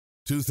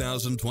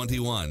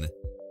2021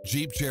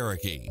 Jeep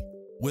Cherokee.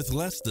 With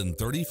less than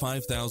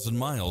 35,000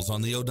 miles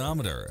on the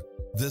odometer,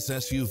 this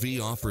SUV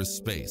offers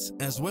space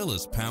as well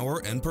as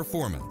power and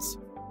performance.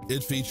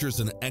 It features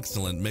an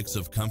excellent mix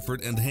of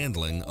comfort and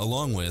handling,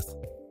 along with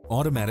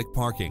automatic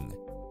parking,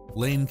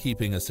 lane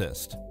keeping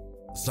assist,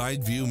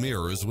 side view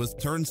mirrors with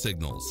turn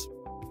signals,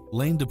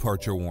 lane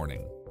departure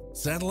warning,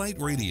 satellite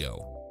radio,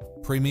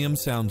 premium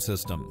sound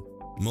system,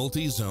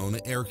 multi-zone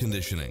air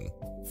conditioning,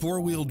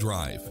 four-wheel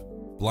drive,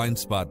 blind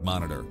spot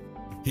monitor,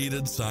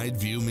 heated side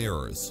view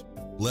mirrors,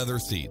 leather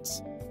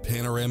seats,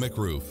 panoramic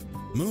roof,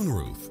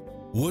 moonroof,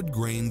 wood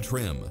grain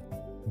trim,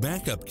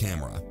 backup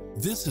camera.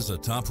 This is a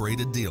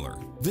top-rated dealer.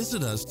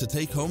 Visit us to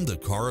take home the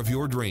car of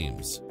your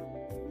dreams.